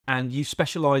And you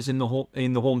specialize in the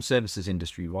home services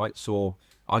industry, right? So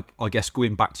I guess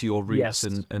going back to your roots Yes.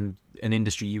 and an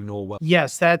industry you know well.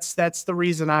 Yes, that's the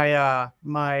reason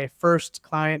my first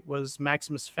client was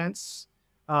Maximus Fence,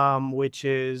 which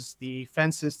is the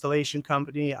fence installation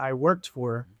company I worked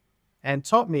for and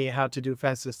taught me how to do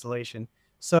fence installation.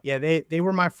 So yeah, they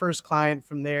were my first client.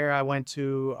 From there, I went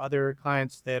to other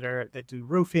clients that do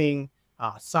roofing,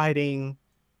 siding,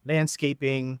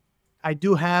 landscaping. I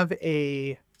do have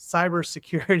a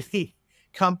cybersecurity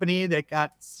company that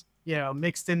got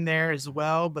mixed in there as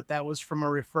well, but that was from a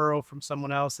referral from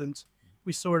someone else, and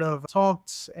we sort of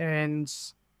talked and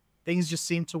things just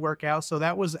seemed to work out. So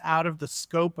that was out of the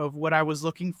scope of what I was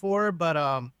looking for, but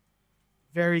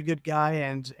very good guy,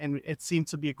 and it seemed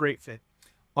to be a great fit.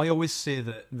 I always say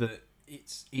that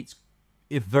it's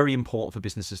very important for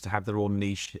businesses to have their own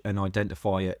niche and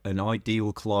identify an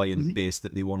ideal client Mhm. base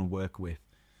that they want to work with.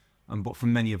 But for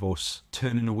many of us,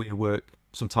 turning away work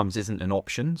sometimes isn't an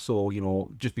option. So,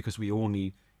 just because we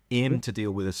only aim to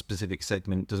deal with a specific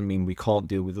segment doesn't mean we can't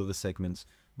deal with other segments.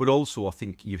 But also, I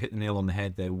think you've hit the nail on the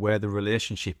head there, where the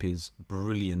relationship is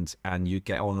brilliant and you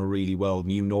get on really well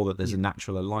and you know that there's a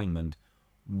natural alignment.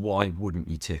 Why wouldn't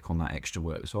you take on that extra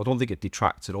work? So I don't think it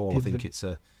detracts at all. I think it's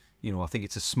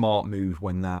a smart move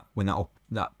when that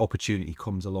opportunity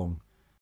comes along.